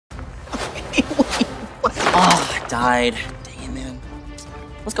died. Dang it, man.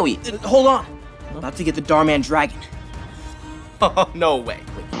 Let's go eat. Hold on. I'm about to get the Dhar Mann dragon. Oh, no way.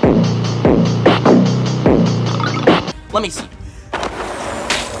 Wait. Let me see.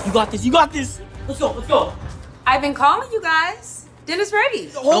 You got this, you got this. Let's go, let's go. I've been calling you guys. Dinner's ready.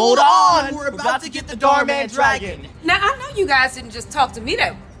 Hold on. We're about to get the Dhar Mann dragon. Now, I know you guys didn't just talk to me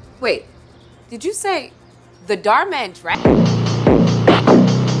though. Wait, did you say the Dhar Mann dragon?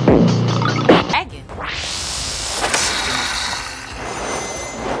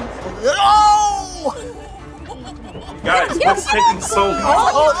 No! Guys, what's taking so long?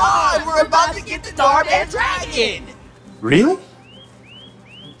 Hold on. We're about to get the Dhar Mann dragon. Really?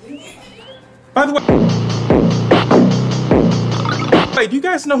 By the way, wait, do you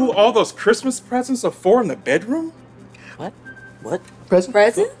guys know who all those Christmas presents are for in the bedroom? What? What? Presents?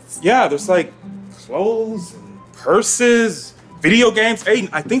 Presents? Yeah, there's like clothes, and purses, video games. Hey,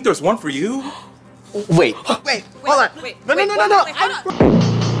 I think there's one for you. Wait, hold on. Wait, No.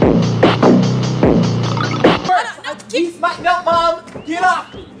 No, Mom. Get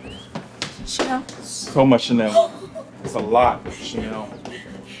off me. Chanel. So much Chanel. It's a lot, Chanel.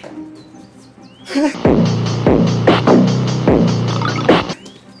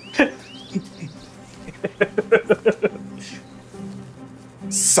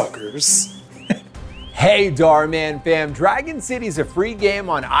 Suckers. Hey Dhar Mann fam, Dragon City is a free game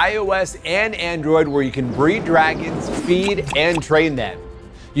on iOS and Android where you can breed dragons, feed, and train them.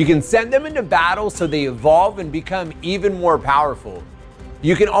 You can send them into battle so they evolve and become even more powerful.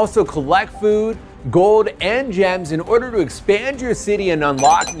 You can also collect food, gold, and gems in order to expand your city and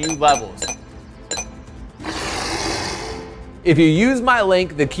unlock new levels. If you use my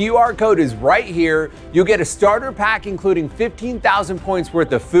link, the QR code is right here. You'll get a starter pack including 15,000 points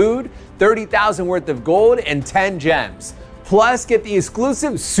worth of food, 30,000 worth of gold, and 10 gems. Plus, get the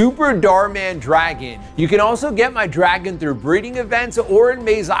exclusive Super Dhar Mann dragon. You can also get my dragon through breeding events or in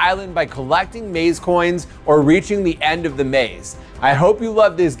Maze Island by collecting maze coins or reaching the end of the maze. I hope you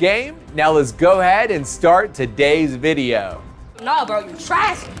love this game. Now let's go ahead and start today's video. Nah, bro, you're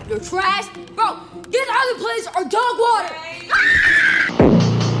trash. You're trash. Bro, these other places are dog water.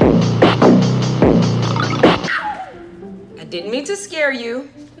 I didn't mean to scare you.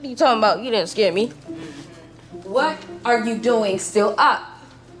 What are you talking about? You didn't scare me. What are you doing still up?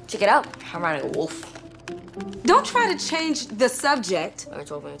 Check it out. I'm riding a wolf. Don't try to change the subject.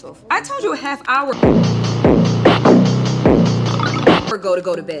 12. I told you a half hour ago to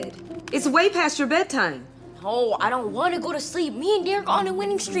go to bed. It's way past your bedtime. No, I don't want to go to sleep. Me and Derek are on a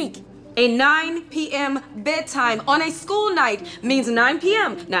winning streak. A 9 p.m. bedtime on a school night means 9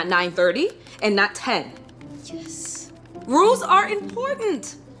 p.m., not 9:30 and not 10. Yes. Rules are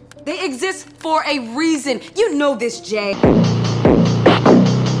important. They exist for a reason. You know this, Jay.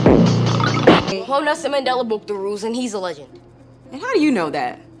 Nelson Mandela broke the rules and he's a legend. And how do you know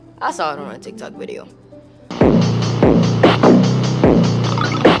that? I saw it on a TikTok video.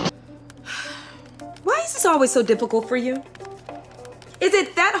 Why is this always so difficult for you? Is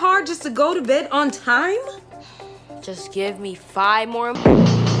it that hard just to go to bed on time? Just give me 5 more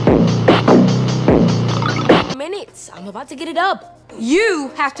minutes. I'm about to get it up.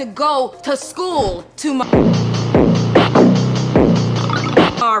 You have to go to school tomorrow.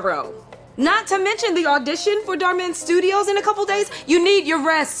 Not to mention the audition for Dhar Mann Studios in a couple days. You need your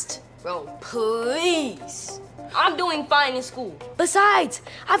rest. Bro, please. I'm doing fine in school. Besides,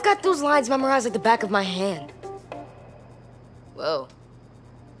 I've got those lines memorized like the back of my hand. Whoa.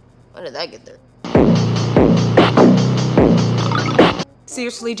 When did that get there?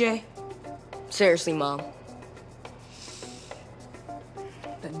 Seriously, Jay? Seriously, Mom.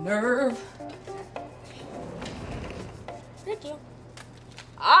 The nerve. Thank you.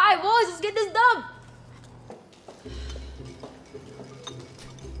 All right, boys, let's get this done.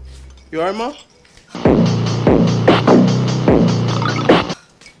 You alright, Mom?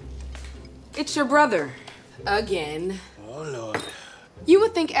 It's your brother. Again. Oh, Lord. You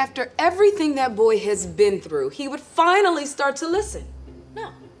would think after everything that boy has been through, he would finally start to listen.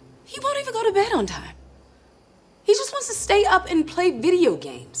 No, he won't even go to bed on time. He just wants to stay up and play video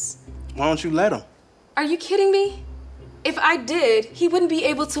games. Why don't you let him? Are you kidding me? If I did, he wouldn't be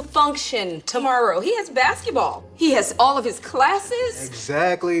able to function tomorrow. He has basketball. He has all of his classes.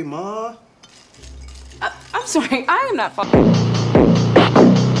 Exactly, Ma. I'm sorry, I am not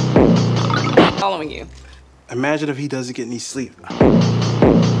following you. Imagine if he doesn't get any sleep.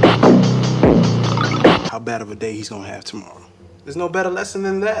 How bad of a day he's gonna have tomorrow. There's no better lesson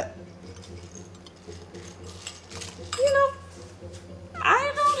than that. You know,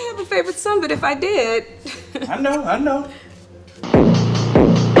 I don't have a favorite son, but if I did... I know.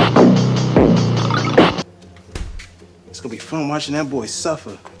 fun watching that boy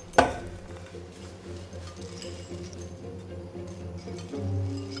suffer.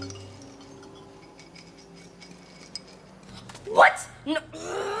 What? No.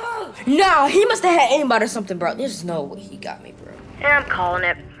 Nah, he must have had aimbot or something, bro. There's no way he got me, bro. Yeah, I'm calling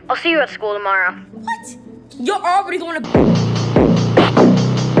it. I'll see you at school tomorrow. What? You're already going to...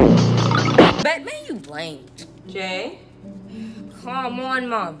 Batman, you lame. Jay? Come on,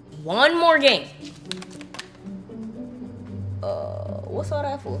 Mom. One more game. What's all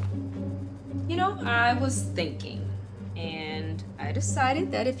that for? You know, I was thinking, and I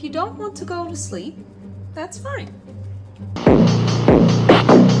decided that if you don't want to go to sleep, that's fine.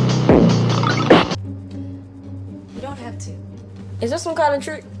 You don't have to. Is that some kind of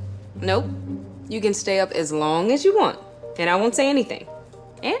trick? Nope. You can stay up as long as you want, and I won't say anything.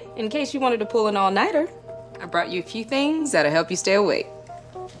 And in case you wanted to pull an all-nighter, I brought you a few things that'll help you stay awake.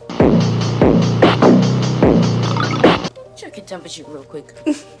 Check your temperature real quick.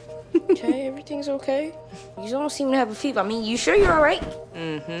 Okay, everything's okay. You don't seem to have a fever. I mean, you sure you're all right?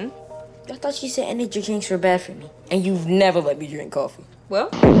 Mm-hmm. I thought you said energy drinks were bad for me, and you've never let me drink coffee. Well,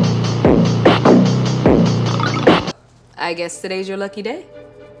 I guess today's your lucky day.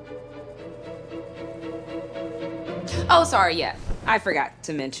 Oh, sorry, yeah. I forgot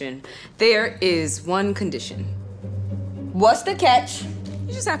to mention. There is one condition. What's the catch?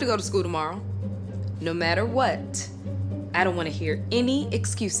 You just have to go to school tomorrow. No matter what. I don't want to hear any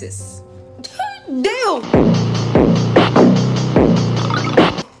excuses. Deal!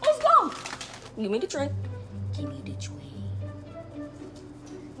 Let's go! Give me the tray. Give me the tray.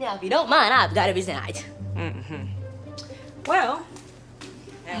 Now, if you don't mind, I've got it tonight. Mm-hmm. Well,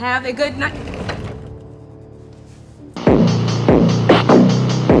 have a good night.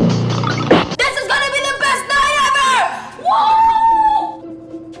 This is gonna be the best night ever! Woo!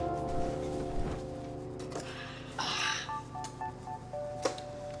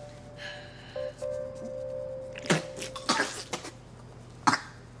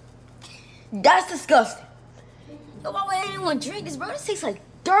 That's disgusting. Yo, why would anyone drink this, bro? This tastes like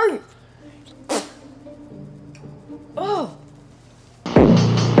dirt. Oh.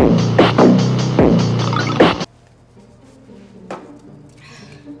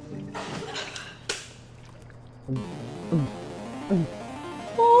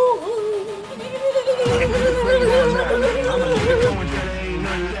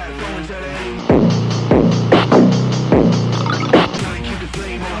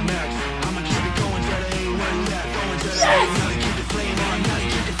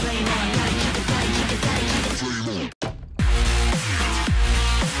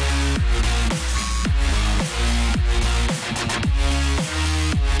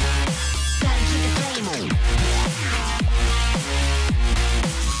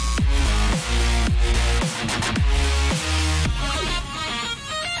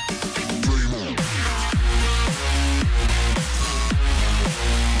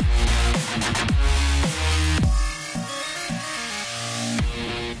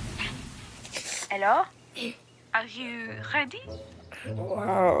 Hello? Are you ready?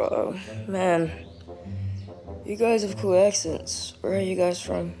 Wow, man. You guys have cool accents. Where are you guys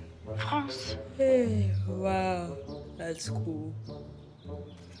from? France. Hey, wow. That's cool.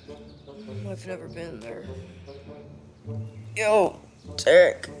 I've never been there. Yo,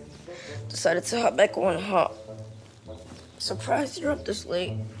 Derek. Decided to hop back on hop. Surprised you're up this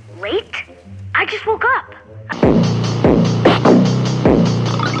late. Late? I just woke up.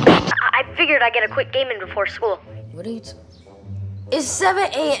 I figured I'd get a quick game in before school. What are you It's 7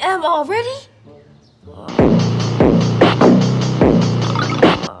 a.m. already? Oh,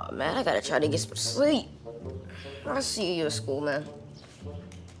 man, I gotta try to get some sleep. I'll see you at school, man.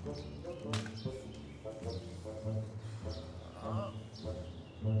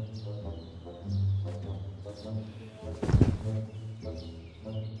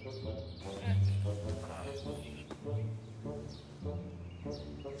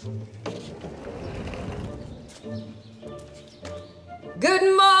 Good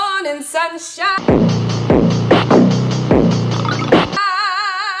morning, sunshine.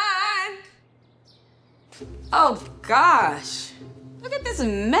 Oh, gosh. Look at this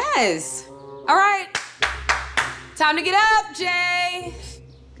mess. All right. Time to get up, Jay.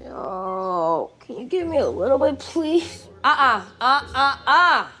 Oh, can you give me a little bit, please?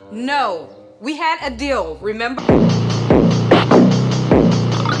 No. We had a deal, remember?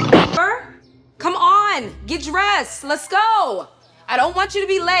 Come on, get dressed. Let's go. I don't want you to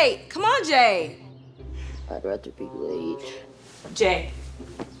be late. Come on, Jay. I'd rather be late. Jay,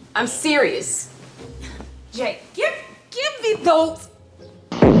 I'm serious. Jay, give me those.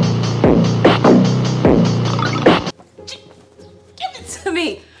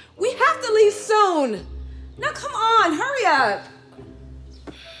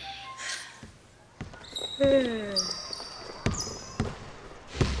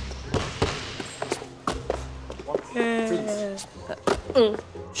 Shoot!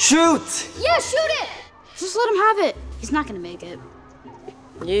 Yeah, shoot it! Just let him have it. He's not gonna make it.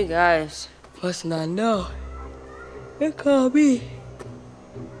 You guys must not know. They call me.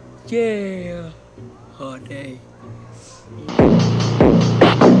 Yeah. All day.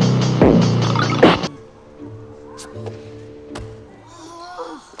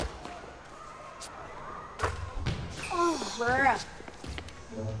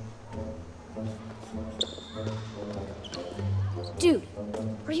 Dude,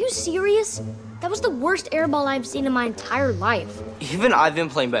 are you serious? That was the worst airball I've seen in my entire life. Even I've been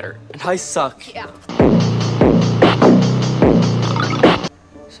playing better, and I suck. Yeah.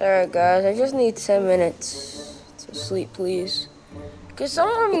 Sorry, guys. I just need 10 minutes to sleep, please. Could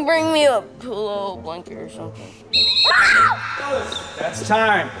someone bring me a pillow, blanket, or something? That's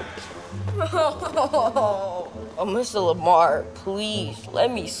time. Oh, Mr. Lamar, please let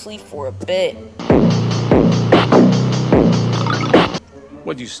me sleep for a bit.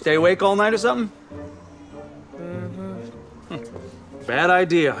 Would you stay awake all night or something? Bad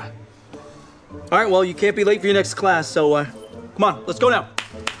idea. All right, well, you can't be late for your next class, so come on, let's go now.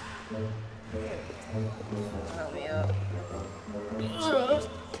 Help me up.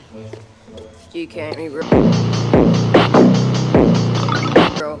 You can't be real.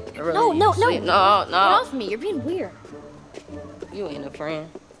 Bro, I really No. need to sleep. No. Get off me. You're being weird. You ain't a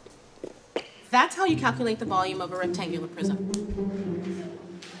friend. That's how you calculate the volume of a rectangular prism.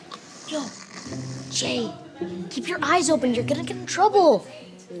 Yo, Jay, keep your eyes open. You're gonna get in trouble.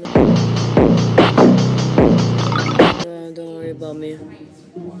 Don't worry about me.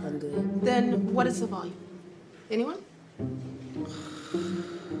 I'm good. Then what is the volume? Anyone?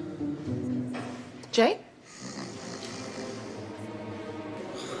 Jay?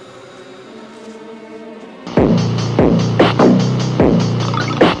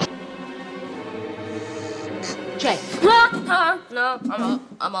 Jay. No,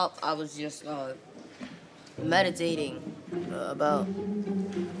 I'm up. I was just meditating about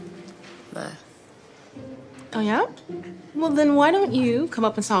math. Oh, yeah? Well, then why don't you come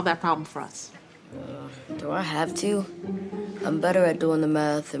up and solve that problem for us? Do I have to? I'm better at doing the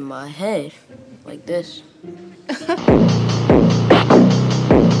math in my head, like this.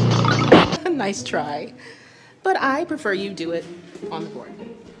 Nice try. But I prefer you do it on the board.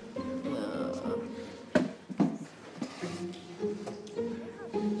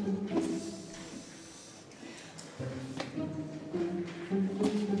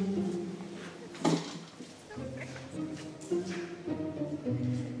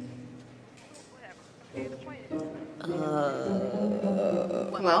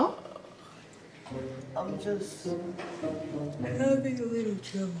 Well? I'm just having a little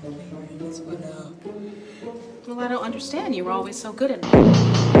trouble figuring this one out. Well, I don't understand. You were always so good at it.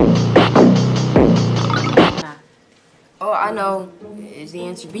 Oh, I know. Is the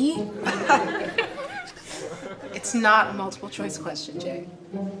answer B? It's not a multiple choice question, Jay.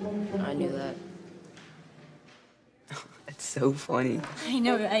 I knew that. It's so funny. I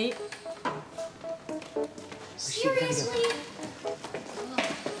know, right? Seriously?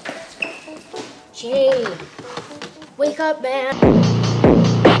 Jay, wake up, man.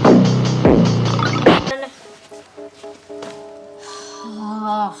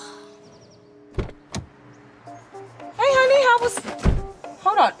 Hey, honey, how was...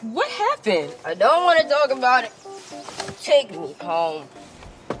 Hold on. What happened? I don't want to talk about it. Take me home.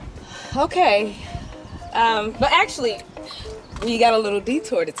 Okay. But actually, we got a little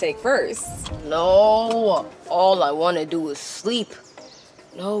detour to take first. No. All I want to do is sleep.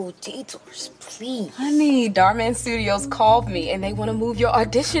 No detours, please. Honey, Dhar Mann Studios called me and they want to move your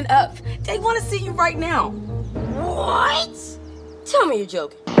audition up. They want to see you right now. What? Tell me you're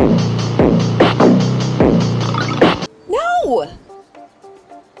joking. No!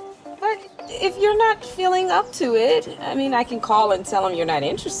 But if you're not feeling up to it, I mean, I can call and tell them you're not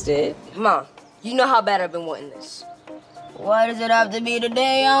interested. Mom, you know how bad I've been wanting this. Why does it have to be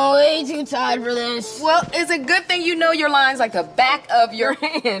today? I'm way too tired for this. Well, it's a good thing you know your lines like the back of your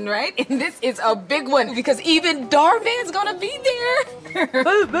hand, right? And this is a big one because even Dhar Mann's gonna be there.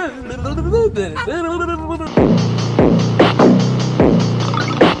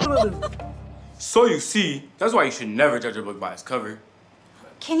 So you see, that's why you should never judge a book by its cover.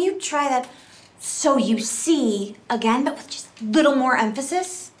 Can you try that "so you see" again, but with just a little more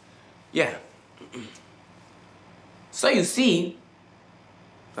emphasis? Yeah. So you see.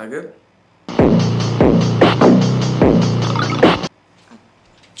 Is that good?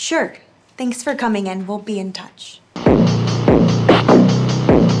 Sure. Thanks for coming in. We'll be in touch.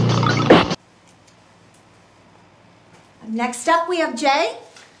 Next up, we have Jay.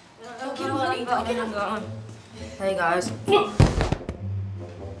 Okay, honey, go. Hey guys.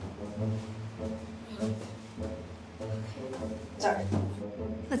 Sorry.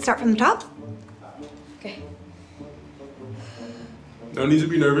 Let's start from the top. Okay. No need to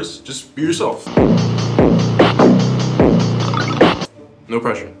be nervous. Just be yourself. No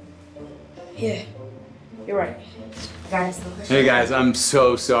pressure. Yeah, you're right. Guys, no pressure. Hey guys, I'm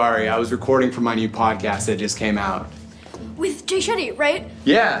so sorry. I was recording for my new podcast that just came out. With Jay Shetty, right?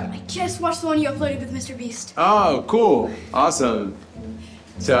 Yeah. I just watched the one you uploaded with Mr. Beast. Oh, cool. Awesome.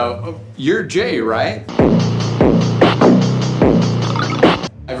 So, you're Jay, right?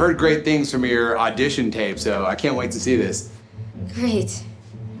 I've heard great things from your audition tape, so I can't wait to see this. Great.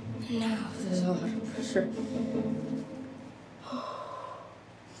 Now there's a lot of pressure.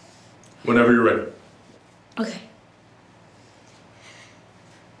 Whenever you're ready. Okay.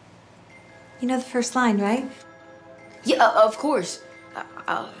 You know the first line, right? Yeah, of course.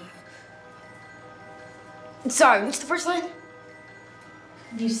 Sorry, what's the first line?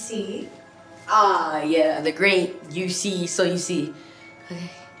 You see? Ah, yeah, the great you see, so you see. Okay.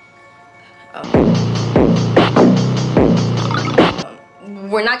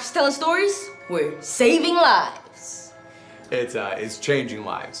 We're not just telling stories, we're saving lives. It's changing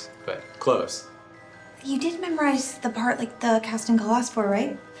lives, but close. You did memorize the part like the cast and call asked for,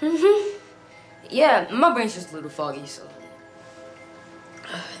 right? Mm-hmm. Yeah, my brain's just a little foggy, so.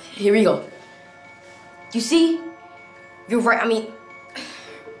 Here we go. You see? You're right, I mean,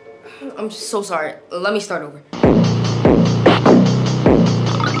 I'm so sorry. Let me start over.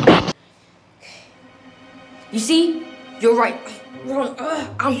 You see? You're right. Wrong.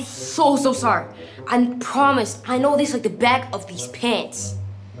 I'm so sorry. I promise. I know this like the back of these pants.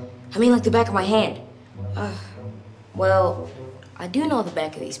 I mean like the back of my hand. Well, I do know the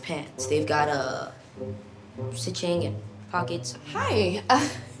back of these pants. They've got stitching and pockets. Hi.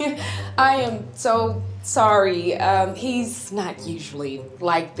 I am so sorry. He's not usually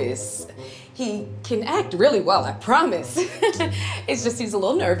like this. He can act really well, I promise. It's just he's a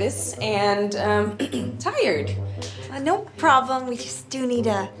little nervous and tired. No problem. We just do need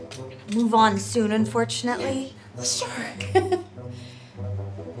to move on soon, unfortunately. Sure.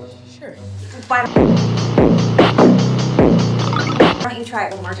 Sure. Why don't you try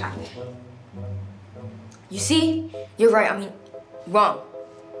it one more time? You see? You're right. I mean, wrong.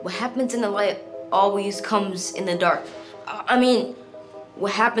 What happens in the light always comes in the dark. I mean,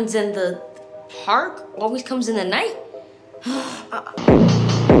 what happens in the park always comes in the night.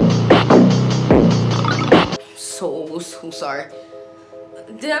 So sorry.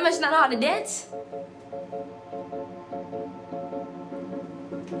 Did I mention I know how to dance?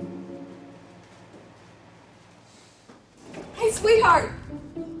 Hey, sweetheart.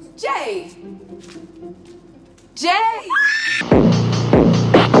 Jay. Jay.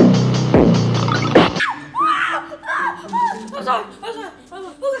 I'm sorry. I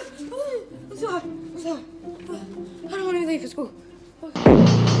don't want to be late for school.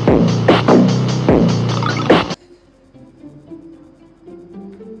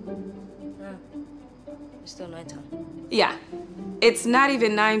 It's still nighttime. Yeah. It's not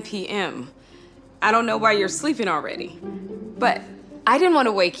even 9 p.m. I don't know why you're sleeping already. But I didn't want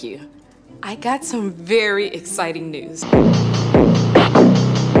to wake you. I got some very exciting news.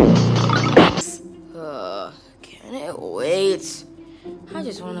 Can it wait? I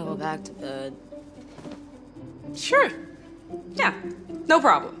just want to go back to bed. Sure. Yeah, no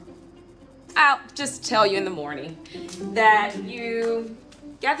problem. I'll just tell you in the morning that you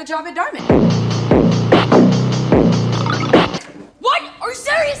got the job at Dhar Mann. What? Are you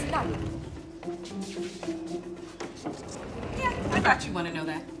serious? No. Yeah, I thought you want to know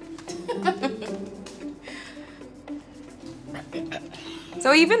that.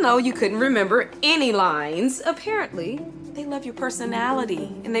 So even though you couldn't remember any lines, apparently they love your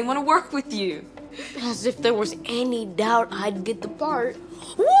personality and they want to work with you. As if there was any doubt I'd get the part.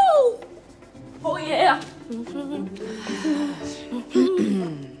 Woo! Oh yeah!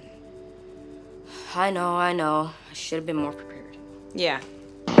 I know. I should have been more prepared. Yeah.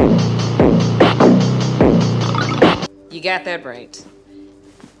 You got that right.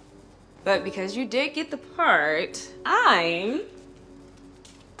 But because you did get the part, I'm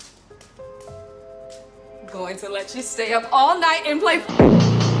going to let you stay up all night and play.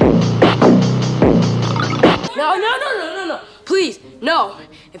 No. Please, no.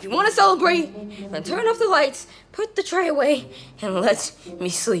 If you want to celebrate, then turn off the lights, put the tray away, and let me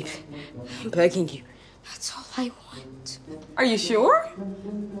sleep. I'm begging you. That's all I want. Are you sure?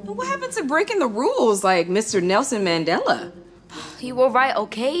 What happened to breaking the rules like Mr. Nelson Mandela? You were right,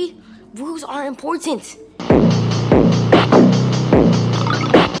 okay? Rules are important.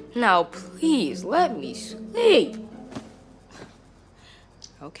 Now, please, let me sleep.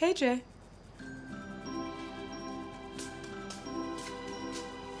 Okay, Jay.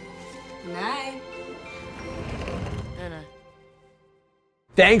 Night.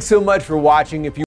 Thanks so much for watching. If you